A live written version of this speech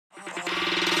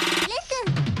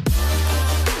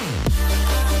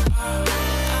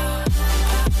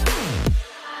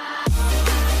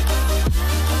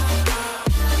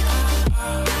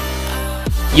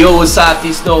Yo, what's up?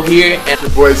 Snow here. And your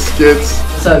boy Skits.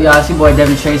 What's up, y'all? It's your boy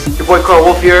Devin Tracy. Your boy Carl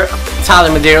Wolf here. Tyler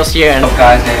Medeiros here. And what's up,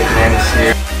 guys? David Fernandez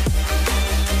here.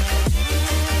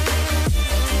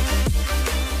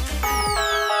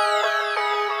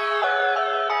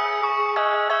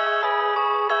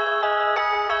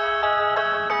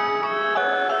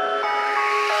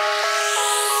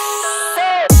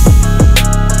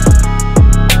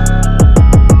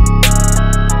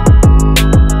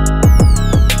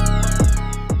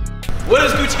 What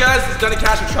is Gucci, guys? It's Dunny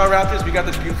Cash with carwraps. We got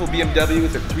this beautiful BMW.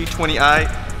 It's a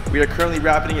 320i. We are currently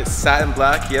wrapping it satin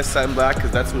black. Yes, satin black,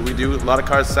 because that's what we do. A lot of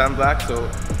cars satin black, so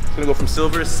it's gonna go from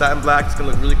silver to satin black. It's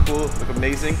gonna look really cool, look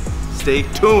amazing. Stay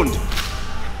tuned.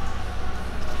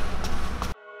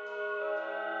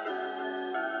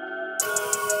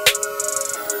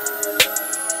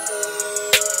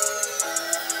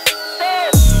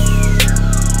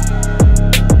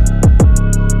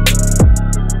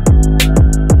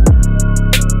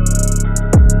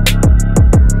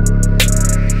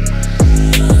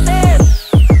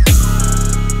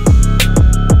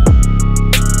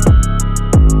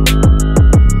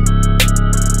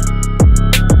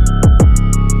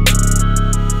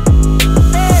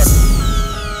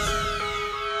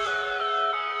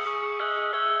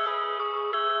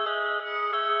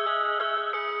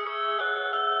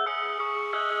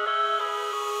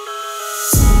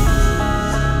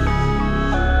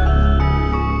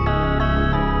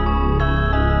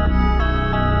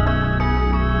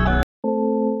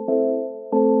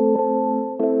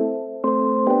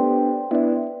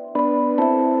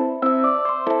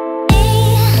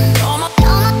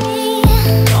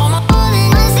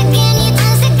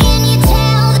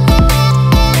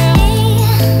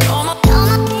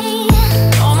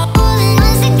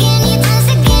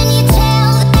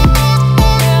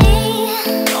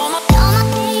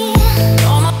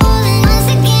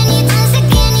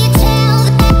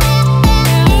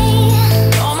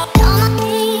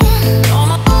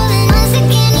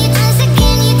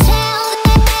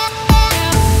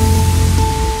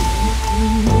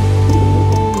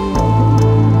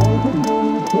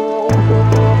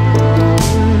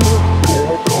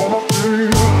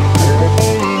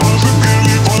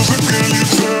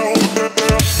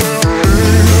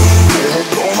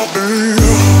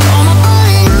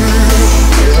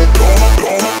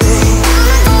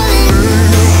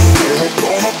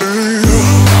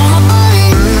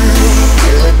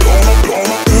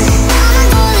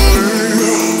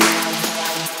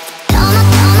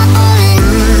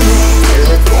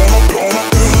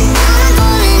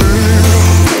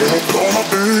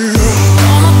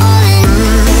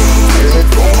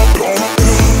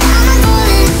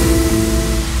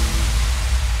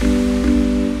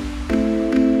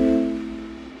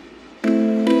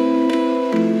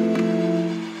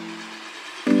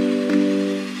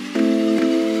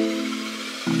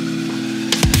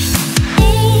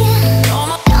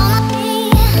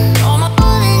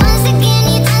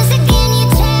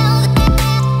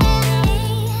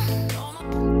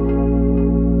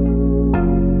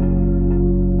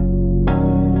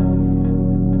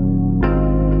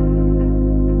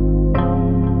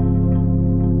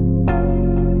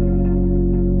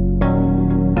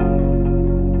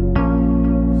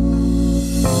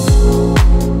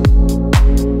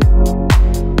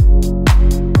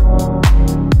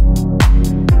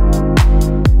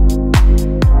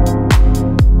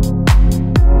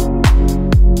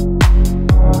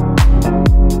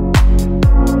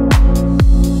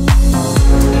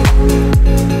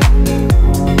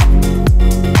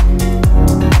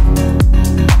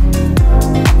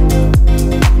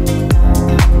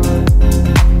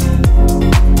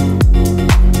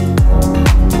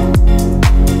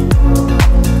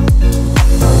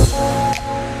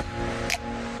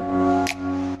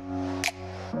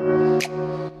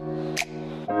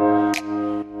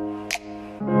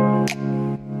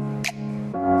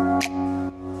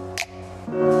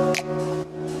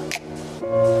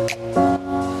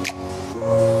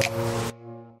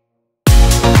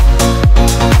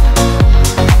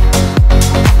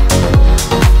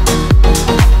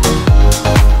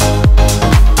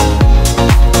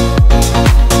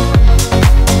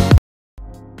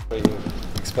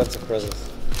 Expensive presents,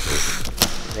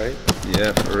 right?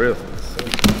 Yeah, for real.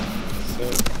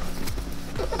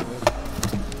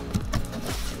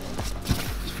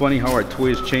 It's funny how our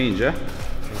toys change, eh?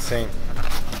 Insane.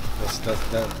 That's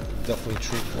definitely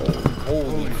true.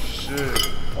 Holy shit.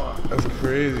 That's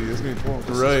crazy. That's gonna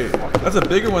be right. That's a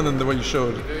bigger one than the one you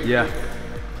showed. Yeah.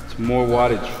 It's more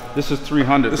wattage. This is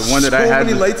 300. There's the one that I had. So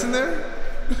many lights in there?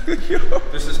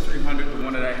 This is 300. The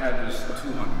one that I had was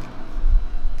 200.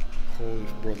 Holy,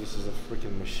 bro, this is a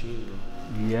freaking machine, bro.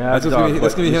 Yeah, That's dog, that's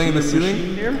but gonna be you hanging in the see ceiling?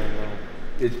 machine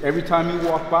there? Every time you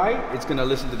walk by, it's gonna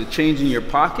listen to the change in your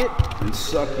pocket and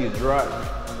suck you dry.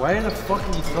 Why in the fuck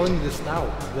are you telling me this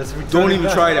now? Let's return Don't it even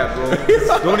back. try that,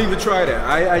 bro. Don't even try that.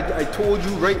 I told you,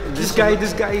 right? This guy,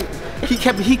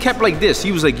 he kept like this.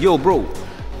 He was like, yo, bro,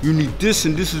 you need this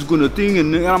and this is gonna thing.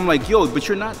 And I'm like, yo, but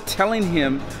you're not telling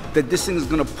him that this thing is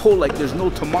gonna pull like there's no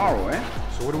tomorrow, eh?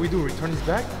 So what do we do? Return these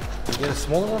back? Get a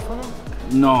smaller one from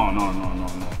him? No.